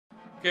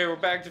Okay, we're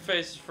back to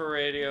Faces for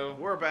Radio.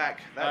 We're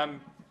back.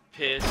 I'm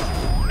pissed.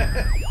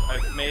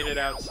 I've made it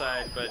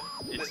outside, but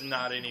it's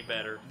not any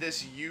better.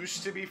 This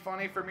used to be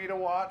funny for me to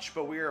watch,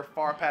 but we are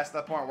far past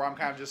that point where I'm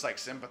kind of just like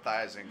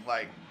sympathizing.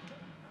 Like,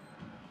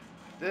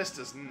 this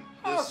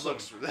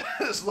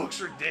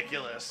looks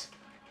ridiculous.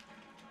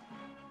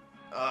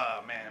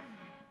 Oh man.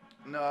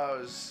 No,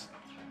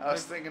 I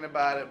was thinking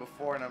about it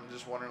before, and I'm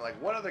just wondering, like,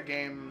 what other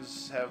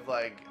games have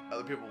like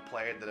other people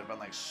played that have been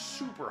like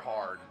super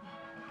hard?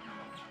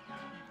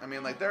 I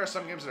mean, like, there are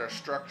some games that are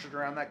structured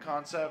around that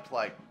concept,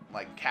 like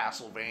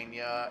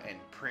Castlevania and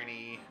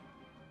Prinny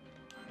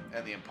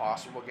and the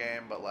Impossible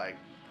game. But like,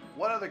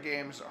 what other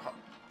games,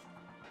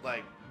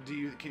 like,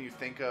 can you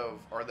think of,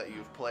 or that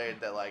you've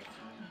played that like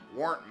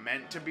weren't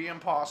meant to be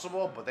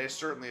impossible, but they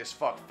certainly as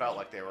fuck felt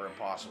like they were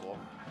impossible?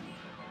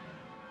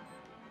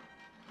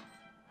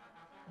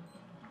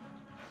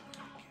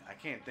 I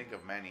can't think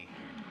of many.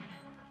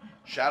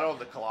 Shadow of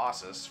the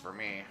Colossus for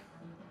me.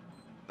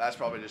 That's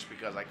probably just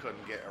because I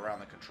couldn't get around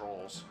the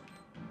controls.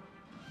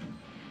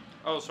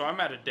 Oh, so I'm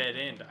at a dead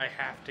end. I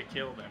have to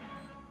kill them.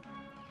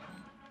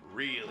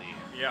 Really?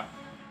 Yeah.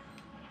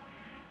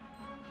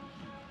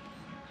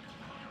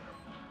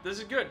 This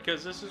is good,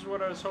 because this is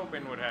what I was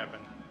hoping would happen.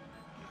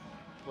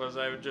 Was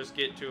I would just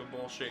get to a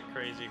bullshit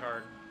crazy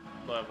hard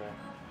level.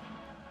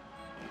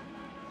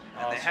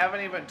 And awesome. They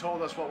haven't even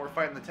told us what we're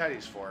fighting the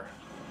teddies for.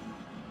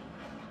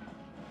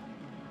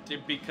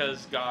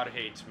 Because God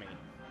hates me.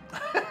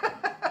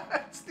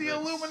 It's the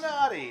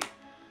Illuminati.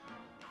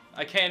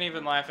 I can't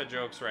even laugh at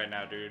jokes right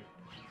now, dude.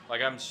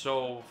 Like, I'm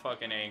so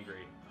fucking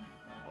angry.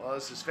 Well,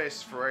 this is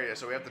Faces for Radio,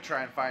 so we have to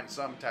try and find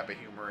some type of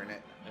humor in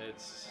it.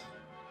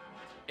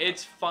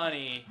 It's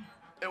funny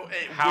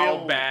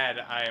how bad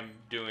I am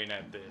doing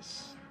at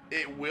this.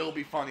 It will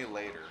be funny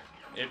later.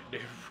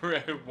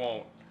 It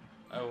won't.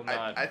 I will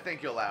not. I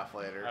think you'll laugh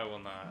later. I will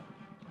not.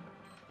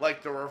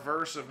 Like the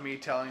reverse of me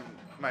telling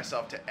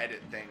myself to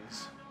edit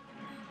things.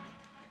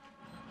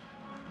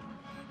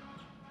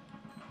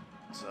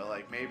 So,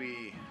 like,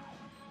 maybe...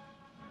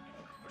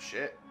 Oh,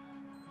 shit.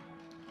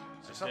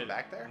 Is there something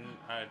back there?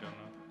 I don't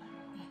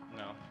know.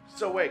 No.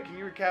 So, wait, can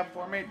you recap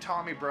for me?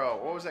 Tommy Bro.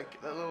 What was that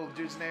little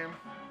dude's name?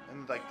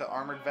 In, like, the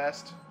armored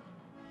vest? Is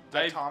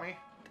that Tommy?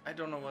 I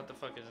don't know what the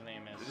fuck his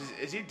name is.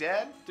 Is he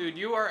dead? Dude,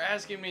 you are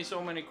asking me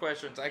so many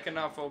questions. I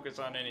cannot focus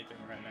on anything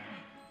right now.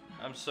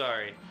 I'm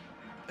sorry.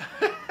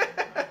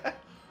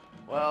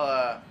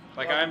 Well,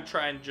 I'm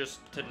trying just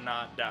to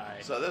not die.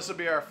 So this will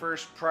be our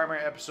first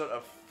primary episode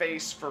of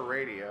Face for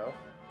Radio.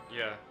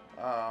 Yeah.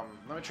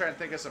 Let me try and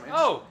think of some...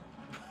 Oh!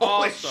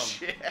 Holy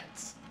Awesome. shit.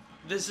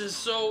 This is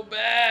so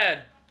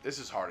bad. This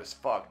is hard as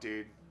fuck,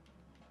 dude.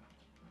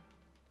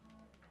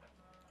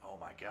 Oh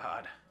my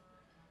god.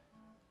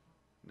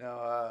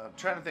 No, I'm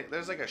trying to think.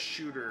 There's like a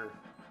shooter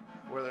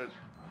where there's...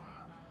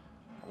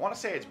 I want to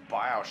say it's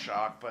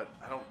BioShock, but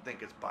I don't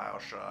think it's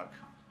BioShock.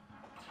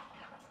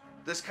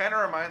 This kind of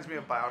reminds me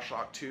of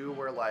BioShock 2,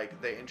 where like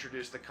they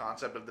introduced the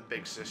concept of the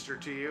big sister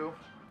to you.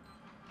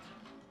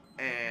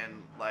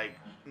 And like,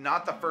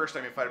 not the first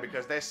time you fight her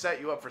because they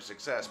set you up for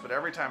success, but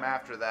every time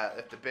after that,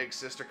 if the big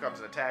sister comes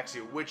and attacks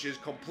you, which is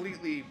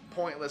completely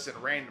pointless and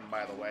random,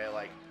 by the way,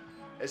 like,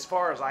 as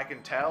far as I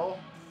can tell,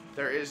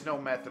 there is no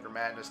method or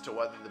madness to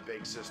whether the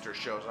big sister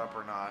shows up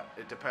or not.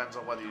 It depends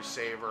on whether you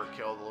save her or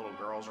kill the little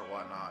girls or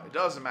whatnot. It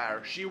doesn't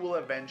matter. She will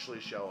eventually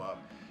show up.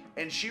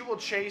 And she will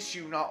chase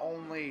you not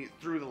only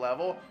through the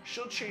level,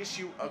 she'll chase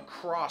you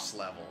across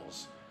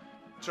levels.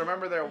 So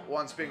remember there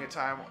once being a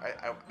time,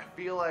 I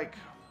feel like,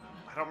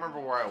 I don't remember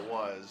where I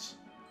was,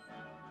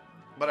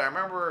 but I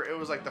remember it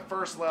was like the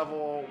first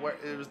level, where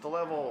it was the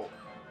level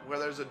where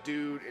there's a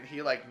dude and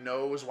he like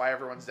knows why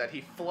everyone's dead. He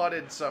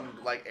flooded some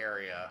like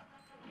area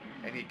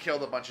and he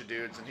killed a bunch of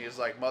dudes and he's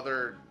like,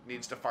 Mother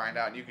needs to find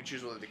out and you can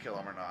choose whether to kill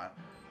him or not.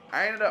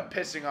 I ended up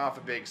pissing off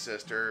a big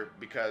sister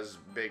because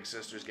big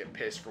sisters get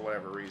pissed for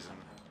whatever reason.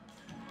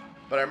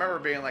 But I remember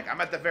being like, I'm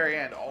at the very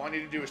end. All I need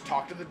to do is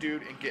talk to the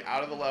dude and get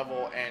out of the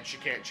level and she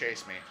can't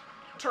chase me.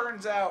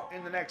 Turns out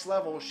in the next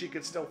level, she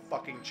could still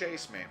fucking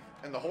chase me.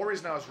 And the whole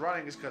reason I was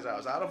running is because I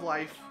was out of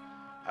life,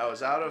 I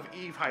was out of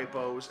Eve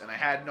hypos, and I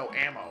had no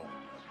ammo.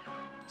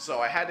 So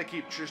I had to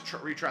keep just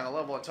retrying the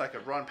level until I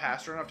could run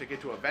past her enough to get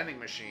to a vending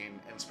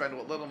machine and spend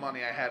what little money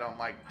I had on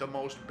like the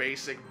most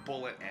basic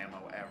bullet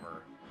ammo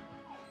ever.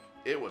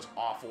 It was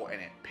awful and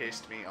it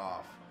pissed me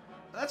off.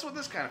 And that's what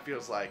this kind of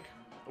feels like.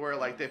 Where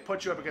like they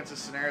put you up against a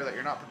scenario that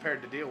you're not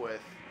prepared to deal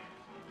with.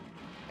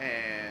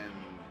 And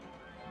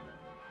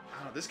I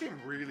don't know, this game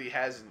really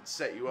hasn't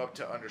set you up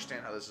to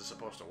understand how this is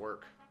supposed to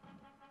work.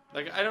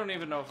 Like, I don't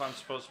even know if I'm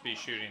supposed to be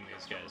shooting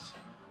these guys.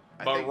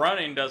 But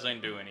running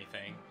doesn't do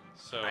anything.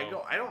 So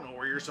I don't know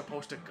where you're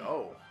supposed to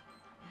go.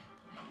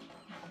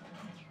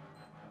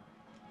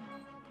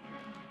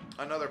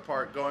 Another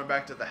part, going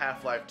back to the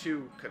Half-Life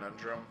 2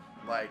 conundrum,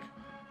 like,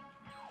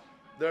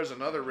 there's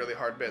another really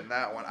hard bit in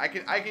that one. I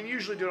can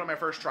usually do it on my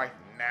first try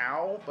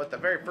now, but the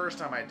very first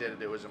time I did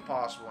it, it was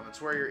impossible. And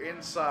it's where you're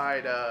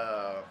inside,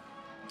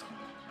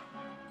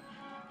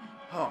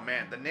 Oh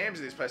man, the names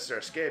of these places are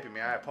escaping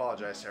me. I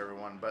apologize to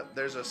everyone, but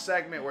there's a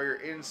segment where you're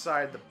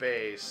inside the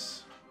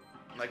base,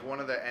 like one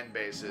of the end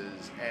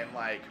bases, and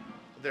like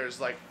there's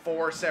like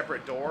 4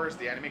 separate doors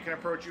the enemy can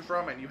approach you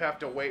from, and you have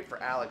to wait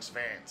for Alex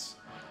Vance.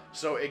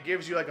 So it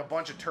gives you like a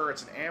bunch of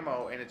turrets and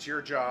ammo, and it's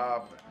your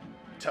job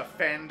to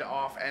fend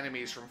off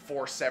enemies from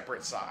 4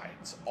 separate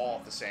sides all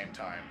at the same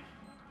time.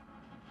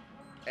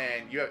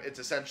 And it's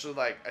essentially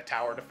like a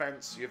tower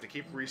defense. You have to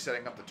keep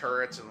resetting up the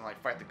turrets and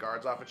like fight the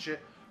guards off and shit.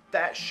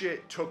 That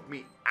shit took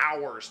me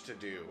hours to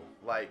do.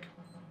 Like,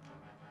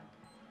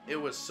 it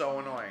was so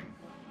annoying.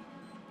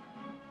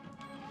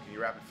 Can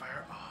you rapid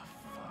fire? Oh,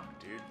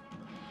 fuck, dude.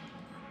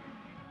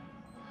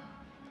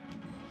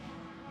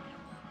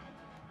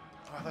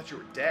 Oh, I thought you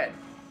were dead.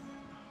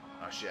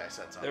 Oh, shit, I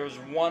said something. There was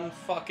one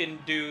fucking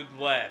dude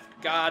left.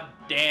 God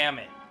damn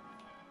it.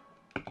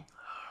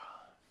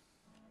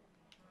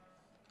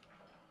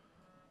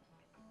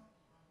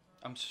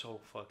 I'm so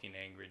fucking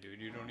angry,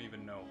 dude. You don't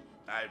even know.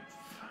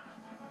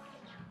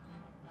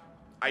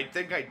 I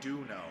think I do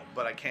know,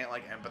 but I can't,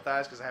 like,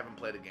 empathize because I haven't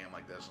played a game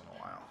like this in a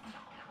while.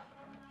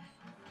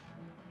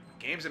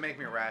 Games that make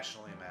me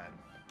irrationally mad.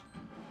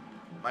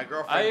 My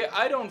girlfriend...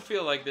 I don't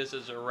feel like this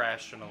is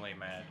irrationally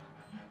mad.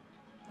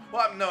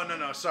 Well,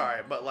 no,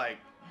 sorry. But, like,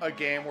 a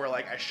game where,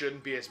 like, I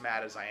shouldn't be as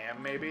mad as I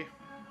am, maybe.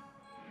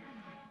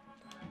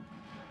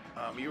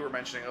 You were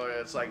mentioning earlier,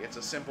 it's like, it's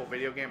a simple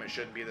video game. It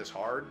shouldn't be this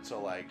hard. So,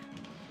 like,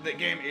 the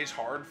game is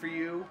hard for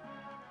you.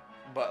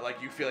 But,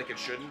 like, you feel like it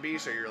shouldn't be,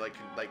 so you're, like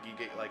you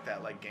get, like,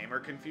 that, like, gamer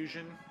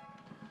confusion.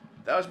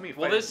 That was me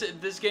fighting. Well,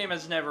 this game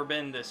has never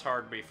been this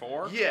hard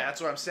before. Yeah,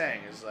 that's what I'm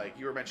saying, is, like,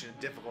 you were mentioning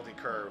difficulty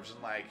curves,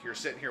 and, like, you're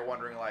sitting here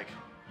wondering, like,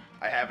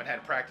 I haven't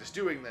had practice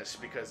doing this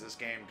because this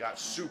game got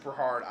super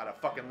hard out of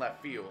fucking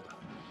left field.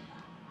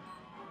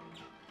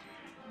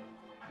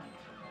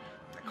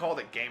 I called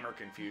it gamer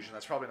confusion.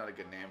 That's probably not a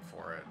good name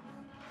for it.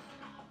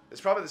 It's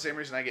probably the same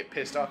reason I get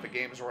pissed off at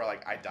games where,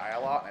 like, I die a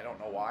lot, and I don't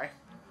know why.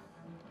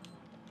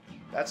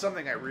 That's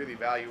something I really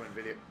value in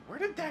video. Where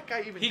did that guy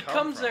even come from? He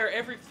comes there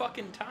every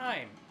fucking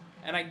time.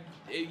 And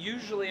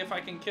usually if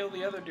I can kill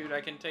the other dude, I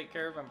can take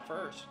care of him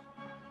first.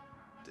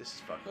 This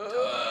is fucking tough.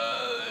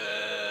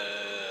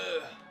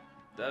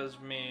 That was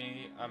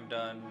me. I'm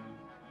done.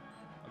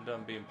 I'm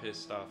done being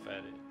pissed off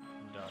at it.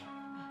 I'm done.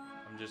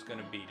 I'm just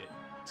gonna beat it.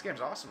 This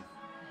game's awesome.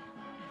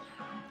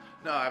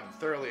 No, I've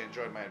thoroughly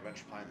enjoyed my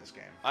adventure playing this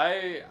game.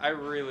 I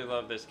really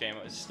love this game.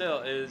 It still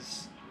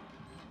is.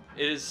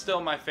 It is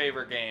still my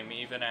favorite game,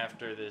 even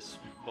after this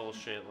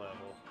bullshit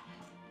level.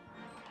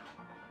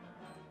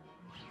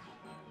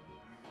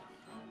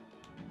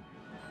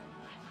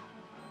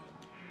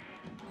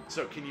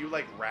 So, can you,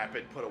 like,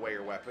 rapid put away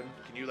your weapon?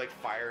 Can you, like,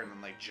 fire and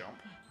then, like, jump?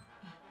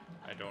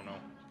 I don't know.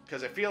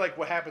 Because I feel like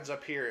what happens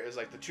up here is,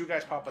 like, the 2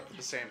 guys pop up at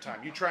the same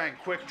time. You try and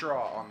quick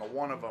draw on the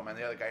one of them, and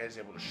the other guy is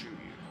able to shoot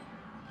you.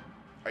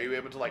 Are you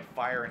able to, like,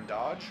 fire and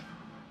dodge?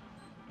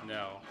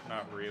 No,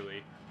 not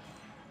really.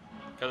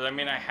 Because, I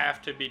mean, I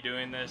have to be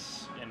doing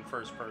this in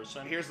first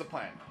person. Here's the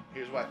plan.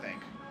 Here's what I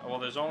think. Well,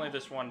 there's only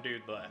this one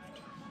dude left.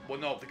 Well,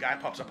 no, the guy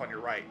pops up on your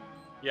right.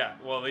 Yeah,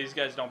 well, these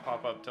guys don't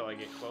pop up till I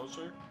get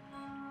closer.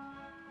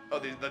 Oh,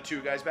 the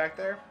 2 guys back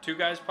there? 2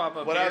 guys pop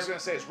up What here. I was going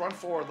to say is run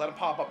forward, let him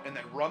pop up, and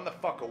then run the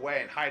fuck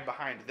away and hide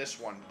behind this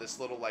one, this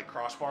little, like,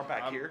 crossbar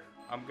back here.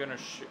 I'm gonna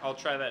I'll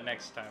try that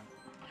next time.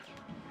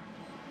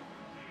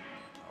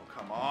 Oh,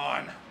 come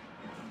on.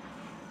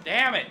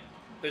 Damn it!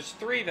 There's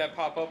 3 that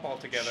pop up all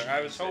together. Jesus.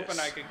 I was hoping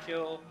I could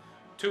kill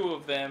 2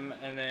 of them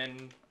and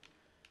then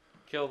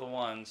kill the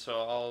one.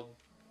 So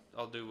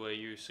I'll do what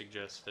you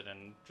suggested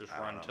and just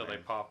run until they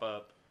pop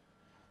up.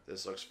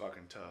 This looks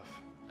fucking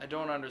tough. I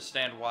don't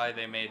understand why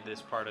they made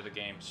this part of the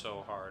game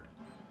so hard.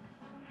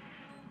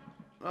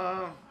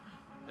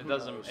 It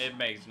doesn't. Knows? It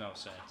makes no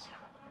sense.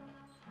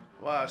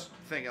 Well, I was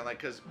thinking,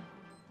 like, because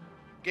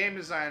game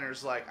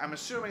designers, like, I'm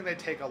assuming they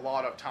take a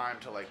lot of time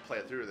to, like, play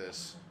through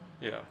this.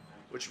 Yeah.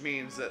 Which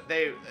means that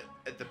they,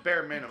 at the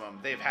bare minimum,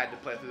 they've had to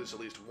play through this at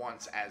least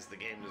once as the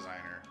game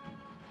designer.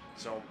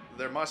 So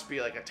there must be,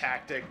 like, a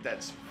tactic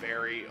that's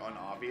very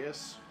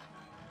unobvious.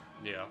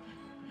 Yeah.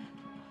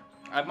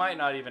 I might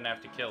not even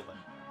have to kill them.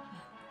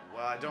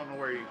 Well, I don't know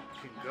where you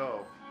can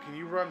go. Can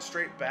you run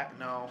straight back?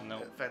 No.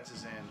 Nope. The fence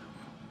is in.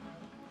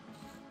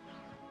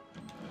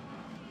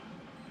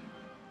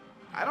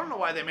 I don't know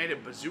why they made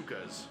it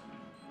bazookas.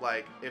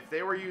 Like, if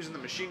they were using the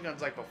machine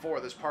guns like before,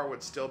 this part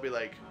would still be,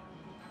 like,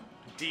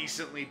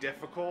 decently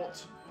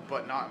difficult,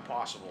 but not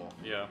impossible.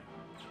 Yeah.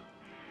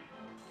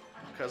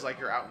 Because, like,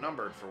 you're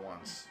outnumbered for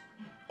once.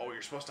 Oh,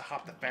 you're supposed to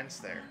hop the fence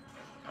there.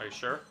 Are you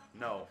sure?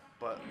 No,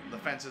 but the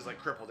fence is, like,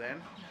 crippled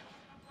in.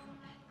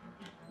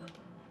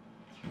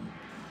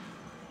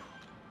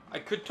 I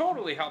could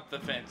totally hop the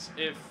fence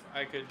if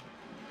I could.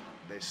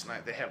 They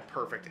snipe. They have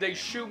perfect They aim.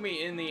 shoot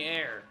me in the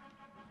air.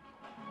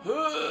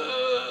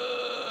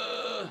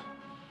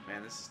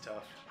 Man, this is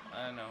tough.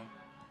 I know.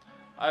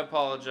 I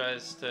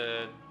apologize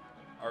to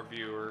our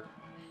viewer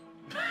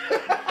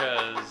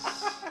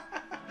because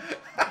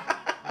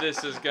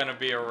this is gonna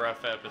be a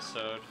rough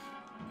episode.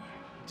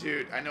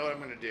 Dude, I know what I'm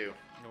gonna do.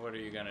 What are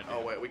you gonna do?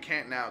 Oh wait, we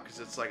can't now because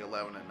it's like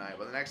 11 at night.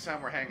 But the next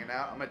time we're hanging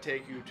out, I'm gonna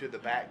take you to the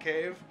Bat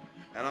Cave,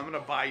 and I'm gonna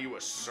buy you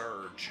a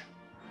Surge.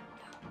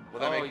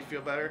 Will that make you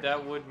feel better?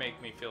 That would make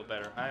me feel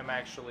better. I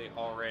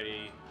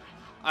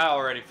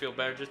already feel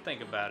better. Just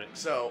think about it.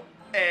 So,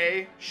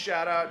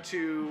 shout out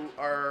to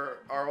our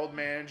old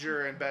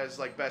manager and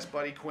best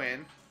buddy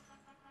Quinn.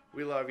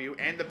 We love you.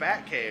 And the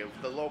Bat Cave,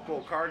 the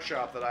local card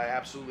shop that I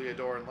absolutely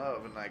adore and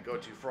love, and I go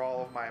to for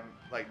all of my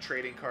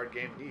trading card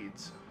game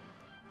needs.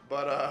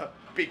 But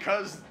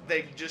because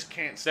they just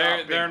can't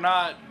stop. They're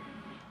not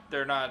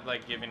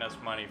giving us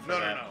money for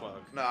that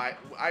plug. No,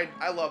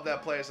 I love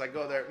that place. I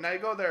go there. And I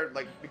go there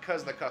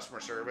because of the customer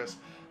service.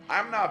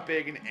 I'm not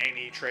big in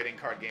any trading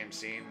card game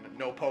scene.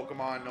 No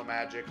Pokemon, no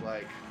Magic,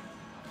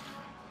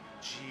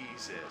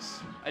 Jesus.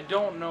 I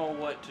don't know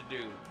what to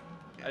do.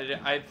 Yeah.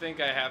 I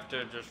think I have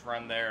to just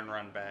run there and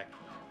run back.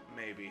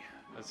 Maybe.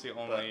 That's the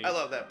only... But I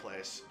love that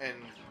place. And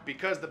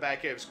because the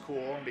Batcave's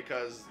cool, and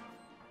because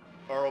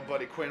our old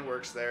buddy Quinn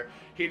works there,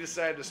 he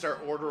decided to start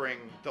ordering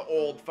the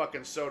old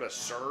fucking soda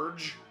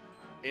Surge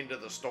into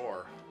the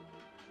store.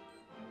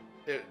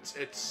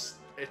 It's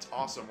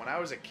awesome. When I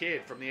was a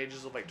kid, from the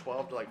ages of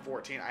 12 to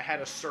 14, I had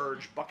a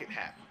Surge bucket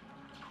hat.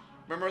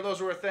 Remember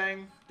those were a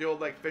thing? The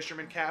old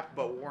fisherman cap,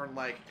 but worn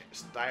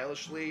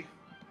stylishly.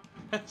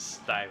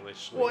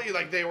 Stylishly. Well,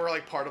 they were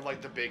part of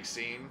the big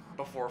scene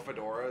before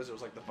fedoras. It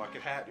was the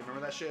bucket hat. You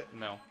remember that shit?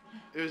 No.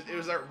 It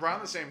was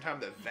around the same time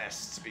that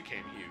vests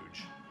became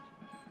huge.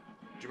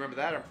 Do you remember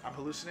that? I'm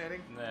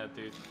hallucinating. Nah,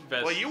 dude.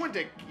 Vests. Well, you went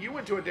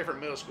to a different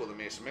middle school than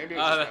me, so maybe it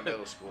was just my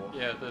middle school.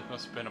 Yeah, that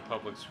must have been a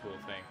public school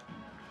thing.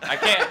 I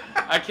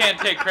can't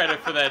take credit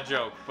for that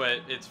joke, but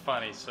it's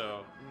funny.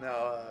 So.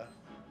 No.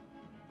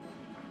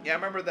 Yeah, I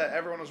remember that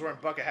everyone was wearing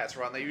bucket hats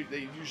around. They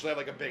usually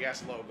have a big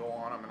ass logo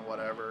on them and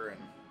whatever.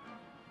 And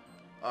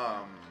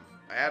I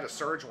had a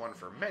Surge one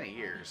for many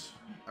years.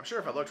 I'm sure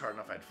if I looked hard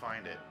enough, I'd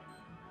find it.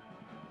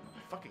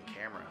 Fucking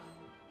camera.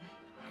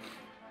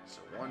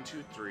 So 1,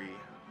 2, 3.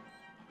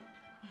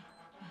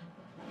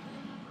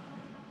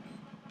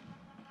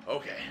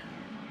 Okay.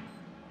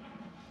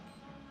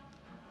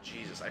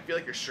 Jesus, I feel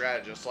like your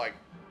strategist,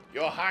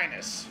 Your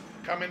Highness,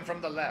 come in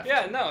from the left.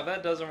 Yeah, no,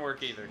 that doesn't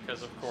work either,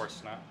 because of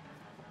course not.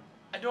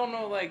 I don't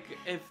know,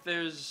 if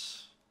there's...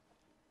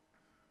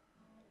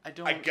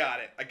 I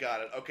got it.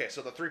 Okay,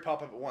 so the 3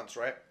 pop up at once,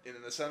 right? And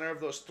in the center of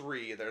those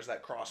 3, there's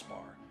that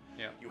crossbar.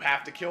 Yeah. You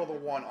have to kill the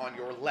one on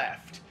your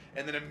left,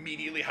 and then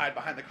immediately hide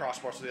behind the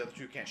crossbar so the other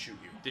 2 can't shoot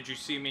you. Did you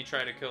see me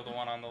try to kill the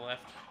one on the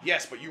left?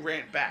 Yes, but you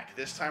ran back.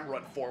 This time,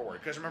 run forward.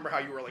 Because remember how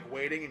you were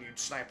waiting and you'd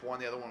snipe one,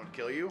 the other one would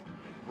kill you?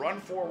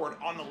 Run forward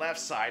on the left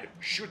side,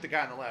 shoot the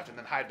guy on the left, and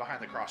then hide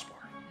behind the crossbar.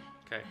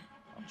 Okay,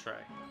 I'll try.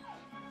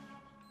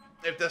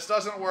 If this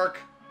doesn't work,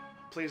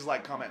 please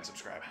like, comment, and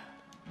subscribe.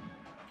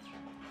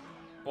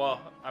 Well,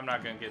 I'm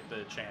not going to get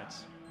the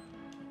chance.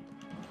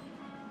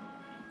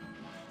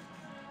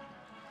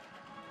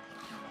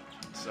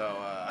 So,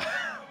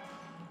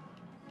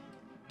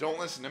 don't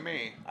listen to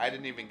me. I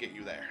didn't even get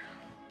you there.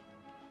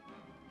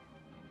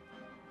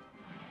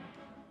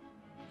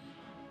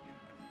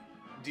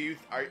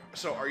 Are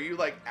you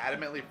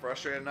adamantly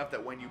frustrated enough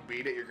that when you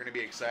beat it you're gonna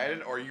be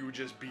excited, or are you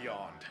just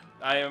beyond?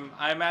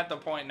 I'm at the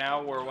point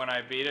now where when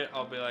I beat it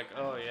I'll be like,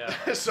 oh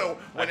yeah. So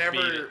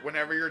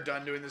whenever you're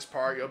done doing this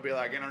part, you'll be in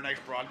our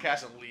next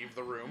broadcast and leave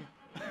the room.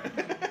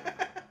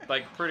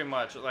 Pretty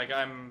much.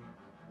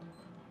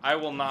 I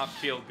will not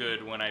feel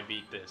good when I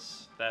beat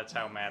this. That's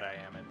how mad I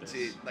am at this.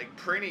 See,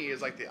 Prinny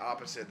is the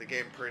opposite. The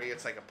game Prinny,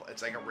 it's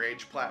like a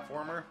rage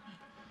platformer.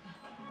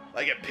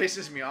 It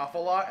pisses me off a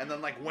lot, and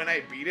then when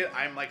I beat it,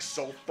 I'm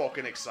so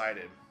fucking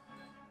excited.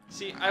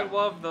 See, I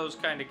love those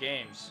kind of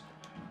games.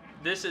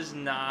 This is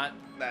not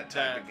that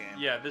type of game.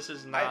 Yeah, this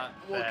is not.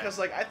 Because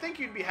I think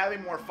you'd be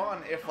having more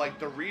fun if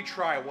the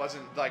retry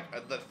wasn't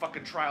the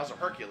fucking Trials of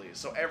Hercules.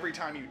 So every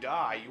time you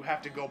die, you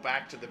have to go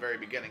back to the very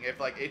beginning.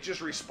 If it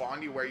just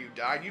respawned you where you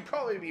died, you'd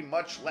probably be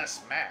much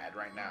less mad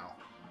right now.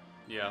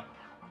 Yeah.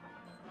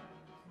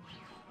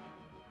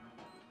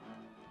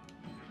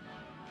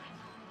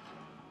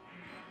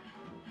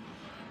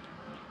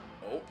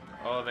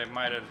 Oh, they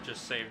might have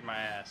just saved my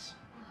ass.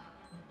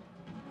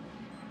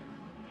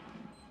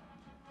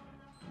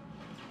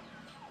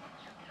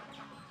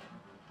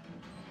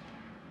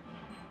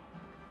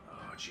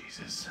 Oh,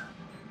 Jesus.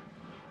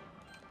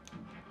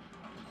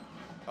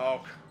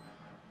 Oh,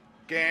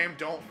 game,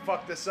 don't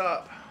fuck this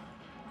up.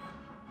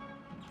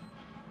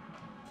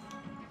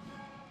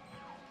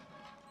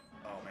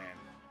 Oh, man.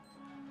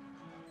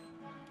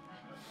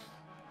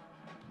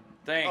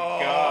 Thank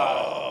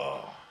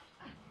God.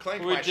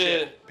 Clink my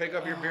shit. Pick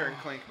up your beer and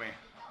clink me.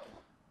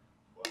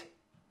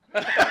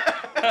 I've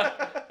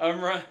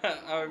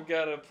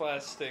got a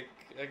plastic.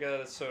 I got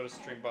a soda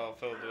stream bottle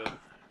filled with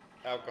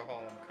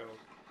alcohol and Coke.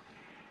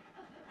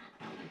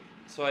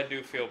 So I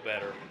do feel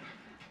better.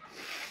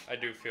 I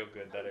do feel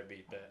good that I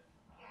beat that.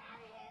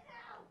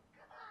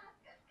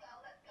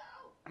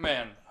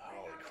 Man.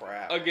 Holy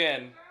crap.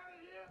 Again,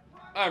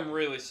 I'm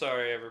really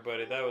sorry,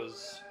 everybody. That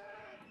was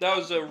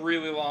a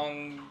really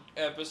long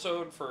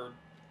episode for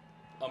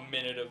a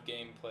minute of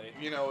gameplay.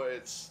 You know,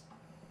 it's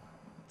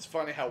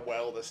funny how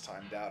well this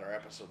timed out. Our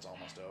episode's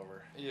almost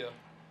over. Yeah.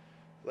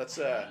 Let's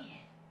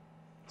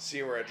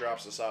see where it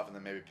drops us off, and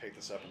then maybe pick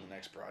this up in the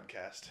next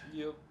broadcast.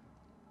 Yep.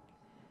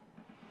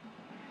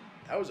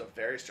 That was a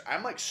very...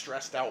 I'm, like,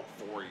 stressed out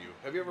for you.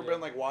 Have you ever been,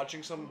 like,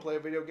 watching someone play a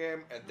video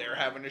game, and they're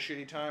having a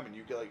shitty time, and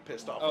you get, like,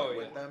 pissed off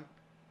with them?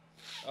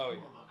 Oh, yeah.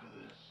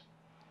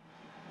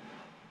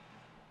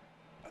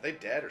 Are they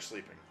dead or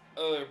sleeping?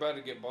 Oh, they're about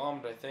to get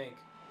bombed, I think.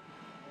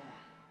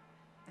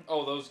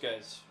 Oh, those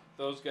guys.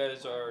 Those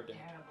guys are dead.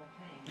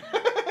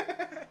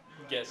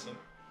 Guessing.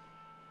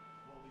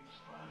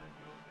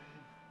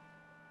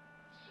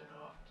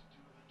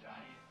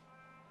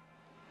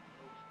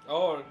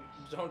 Oh,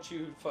 don't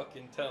you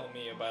fucking tell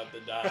me about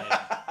the dying.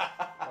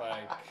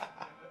 Like,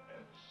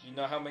 you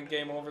know how many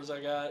game overs I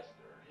got?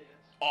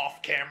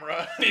 Off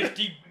camera.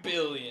 50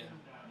 billion.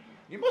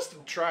 You must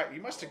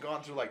have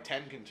gone through like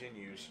 10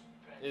 continues.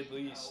 At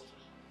least.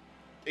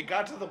 It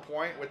got to the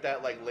point with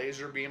that like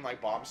laser beam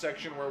like bomb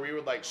section where we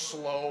would like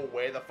slow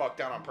way the fuck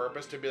down on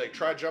purpose to be like,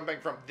 try jumping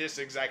from this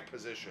exact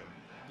position.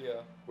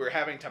 Yeah. We were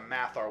having to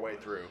math our way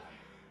through.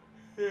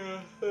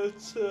 Yeah,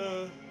 that's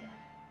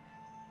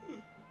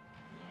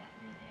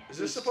Is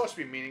this supposed to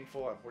be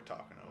meaningful? We're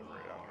talking over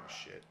it. I don't give a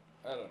shit.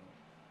 I don't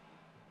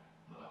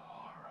know.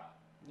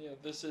 Yeah,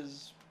 this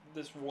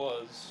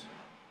was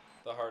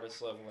the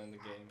hardest level in the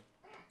game.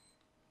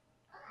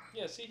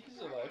 Yeah, see, he's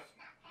alive.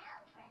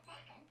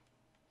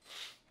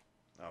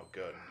 Oh,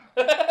 good.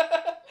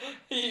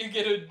 You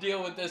get to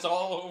deal with this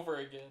all over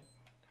again.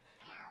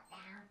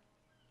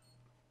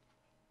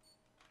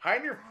 Hide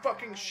in your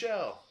fucking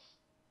shell.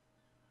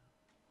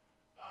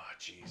 Oh,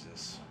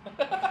 Jesus.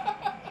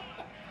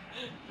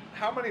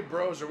 How many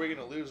bros are we going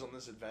to lose on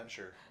this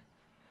adventure?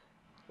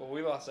 Well,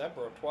 we lost that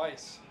bro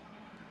twice.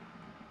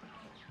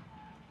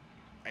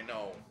 I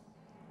know.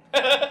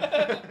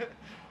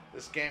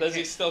 This game Does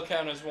he still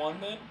count as one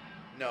then?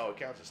 No, it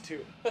counts as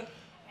 2.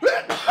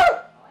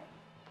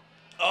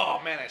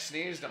 Oh, man, I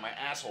sneezed and my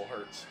asshole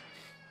hurts.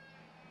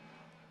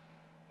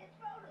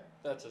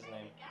 That's his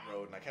name.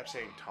 Road, and I kept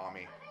saying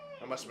Tommy.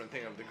 I must have been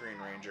thinking of the Green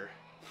Ranger.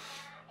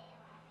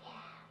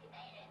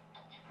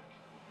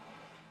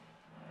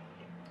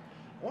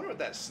 I wonder what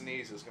that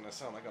sneeze is going to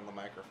sound like on the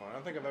microphone. I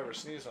don't think I've ever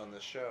sneezed on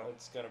this show.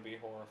 It's going to be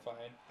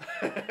horrifying.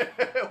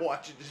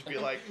 Watch it just be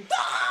like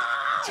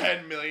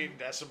 10 million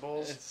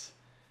decibels.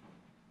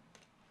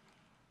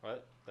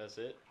 What? That's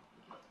it?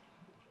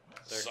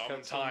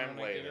 Sometime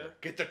later.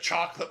 Get the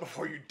chocolate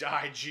before you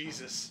die,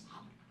 Jesus.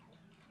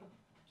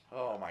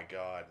 Oh my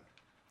God.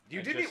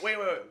 You didn't... Wait.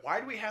 Why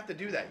do we have to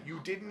do that? You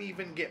didn't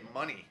even get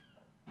money.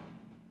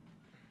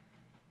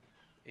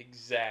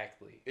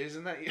 Exactly.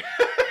 Isn't that...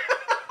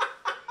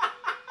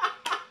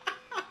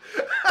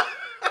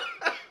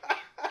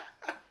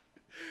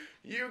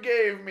 You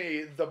gave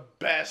me the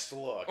best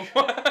look.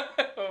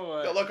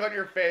 The look on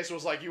your face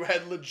was like you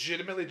had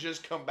legitimately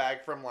just come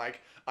back from like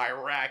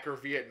Iraq or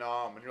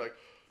Vietnam, and you're like,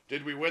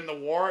 "Did we win the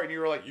war?" And you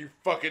were like, "You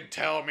fucking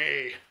tell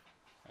me."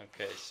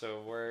 Okay,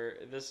 so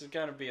this is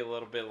gonna be a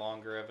little bit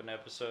longer of an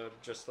episode,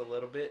 just a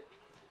little bit,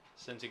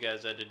 since you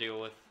guys had to deal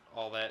with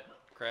all that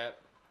crap.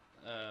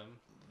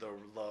 The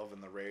love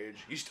and the rage.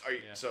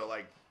 So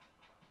like,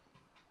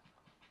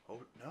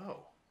 oh no.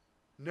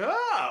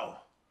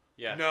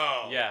 Yeah.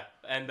 No. Yeah,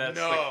 and that's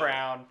the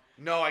crown.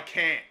 No, I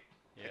can't.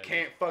 Yeah, I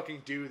can't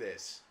fucking do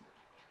this.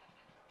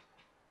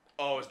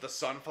 Oh, is the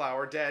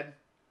sunflower dead?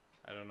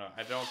 I don't know.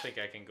 I don't think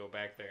I can go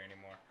back there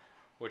anymore.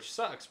 Which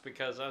sucks,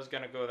 because I was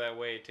going to go that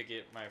way to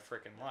get my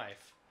frickin'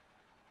 life.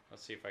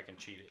 Let's see if I can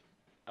cheat it.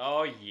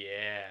 Oh,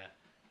 yeah.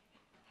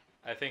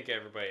 I think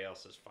everybody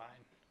else is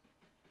fine.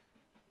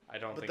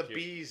 But the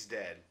bee's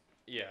dead.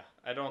 Yeah,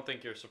 I don't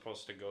think you're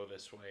supposed to go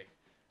this way.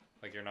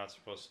 Like, you're not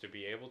supposed to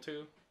be able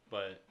to,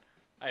 but...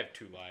 I have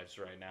 2 lives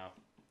right now,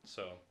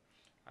 so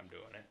I'm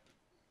doing it.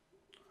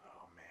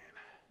 Oh, man.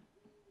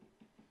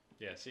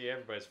 Yeah, see,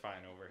 everybody's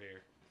fine over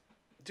here.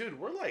 Dude,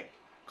 we're, like,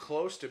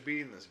 close to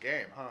beating this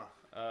game,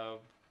 huh?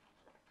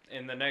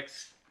 In the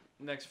next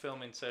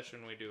filming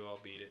session we do, I'll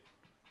beat it.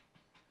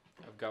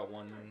 I've got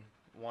one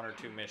or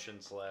 2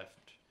 missions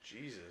left.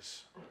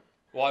 Jesus.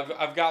 Well,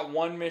 I've got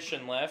 1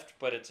 mission left,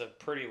 but it's a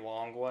pretty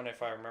long one,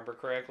 if I remember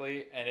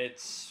correctly, and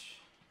it's...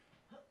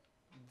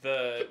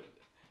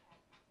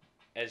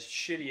 As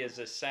shitty as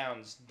this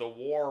sounds, the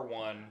war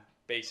one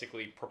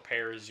basically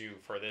prepares you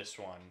for this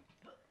one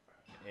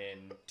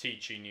in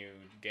teaching you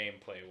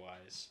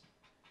gameplay-wise.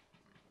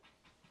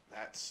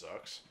 That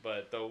sucks.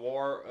 But the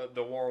war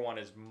one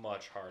is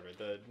much harder.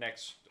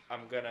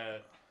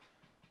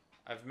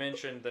 I've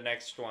mentioned the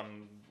next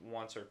one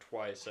once or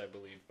twice, I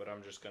believe, but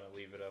I'm just gonna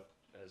leave it up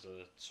as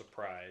a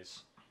surprise.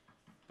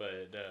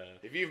 But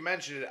if you've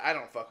mentioned it, I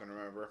don't fucking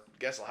remember.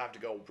 Guess I'll have to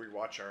go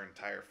rewatch our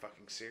entire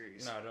fucking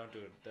series. No, don't do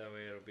it. That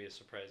way it'll be a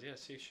surprise. Yeah,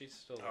 see, she's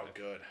still laughing. Oh,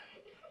 good.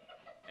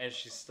 And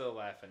she's still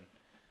laughing.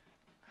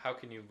 How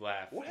can you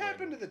laugh? What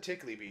happened to the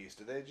tickly bees?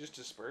 Did they just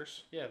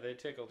disperse? Yeah, they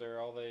tickled her.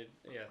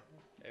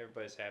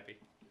 Everybody's happy.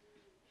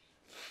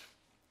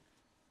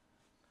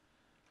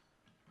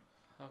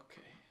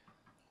 Okay.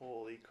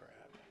 Holy crap.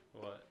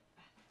 What?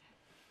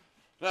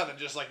 Nothing,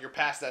 just like you're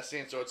past that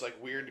scene, so it's like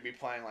weird to be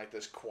playing like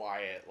this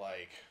quiet,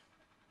 like...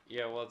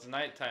 Yeah, well, it's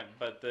nighttime,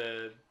 but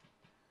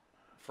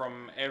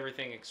from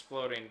everything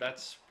exploding,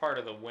 that's part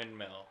of the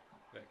windmill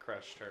that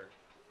crushed her.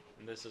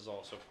 And this is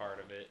also part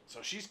of it.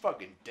 So she's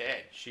fucking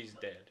dead. She's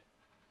dead.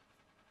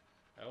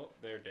 Oh,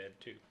 they're dead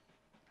too.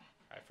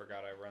 I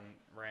forgot I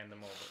ran them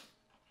over.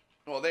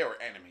 Well, they were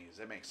enemies.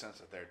 It makes sense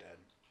that they're dead.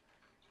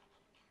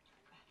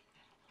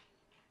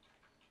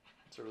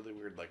 It's a really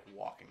weird, like,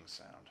 walking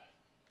sound.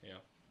 Yeah.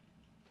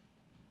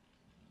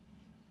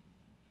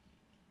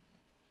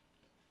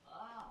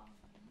 Oh,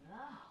 no.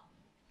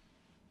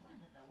 Where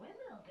did the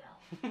windmill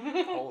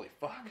go? Holy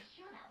fuck. I'm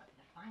sure that was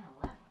the final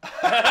level.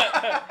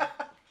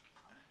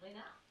 Probably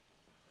not.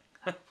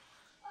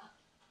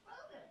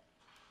 Well good.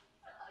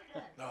 Well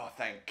good. Oh,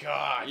 thank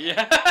God.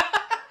 Yeah.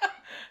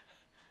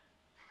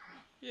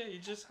 Yeah, he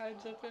just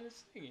hides up in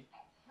his thingy.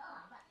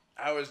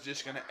 I was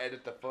just going to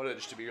edit the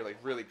footage to be, like,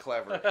 really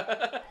clever.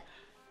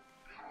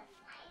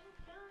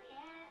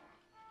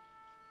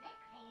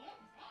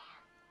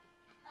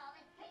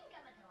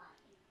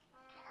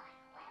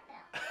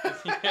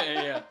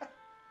 Yeah.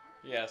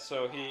 Yeah,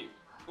 so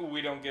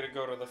we don't get to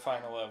go to the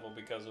final level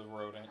because of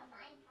Rodent.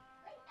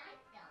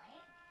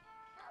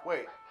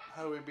 Wait,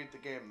 how do we beat the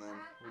game then?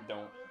 We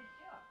don't.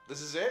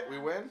 This is it? We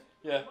win?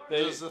 Yeah,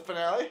 This is the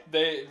finale?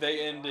 they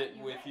end it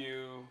with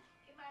you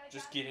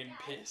just getting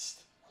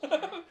pissed.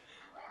 I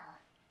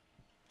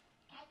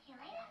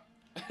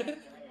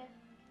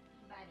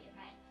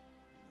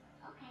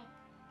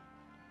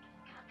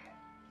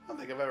don't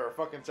think I've ever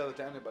fucking said it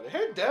to anybody.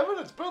 Hey, Devon,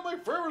 it's been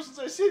like forever since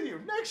I seen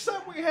you. Next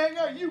time we hang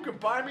out, you can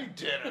buy me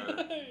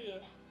dinner. Yeah.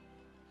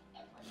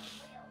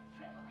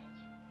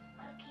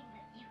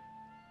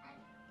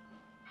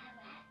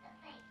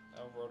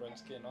 Oh,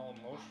 Rodent's getting all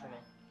emotional.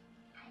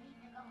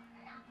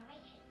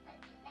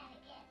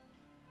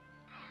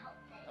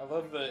 I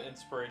love the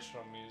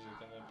inspirational music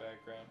in the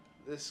background.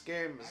 This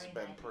game's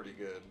been pretty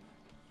good.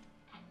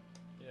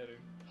 Yeah, dude.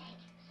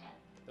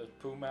 There's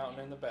Pooh Mountain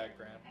in the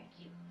background.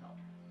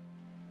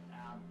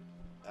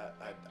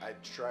 I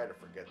try to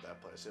forget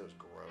that place. It was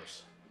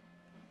gross.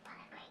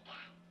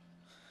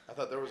 I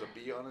thought there was a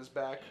bee on his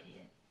back.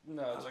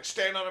 No, I was like,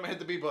 stand on him and hit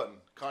the B button.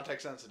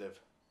 Context sensitive.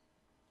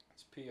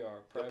 it's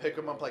PR. They'll pick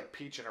him up like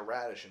Peach and a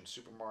Radish in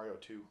Super Mario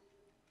 2.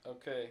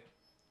 Okay.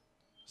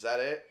 Is that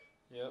it?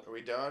 Yep. Are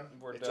we done?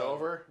 We're it's done.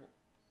 over?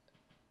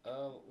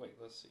 Wait,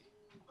 let's see.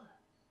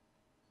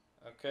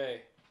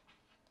 Okay.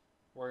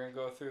 We're gonna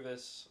go through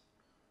this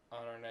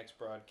on our next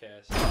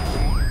broadcast.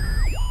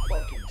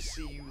 Fucking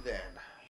see you then.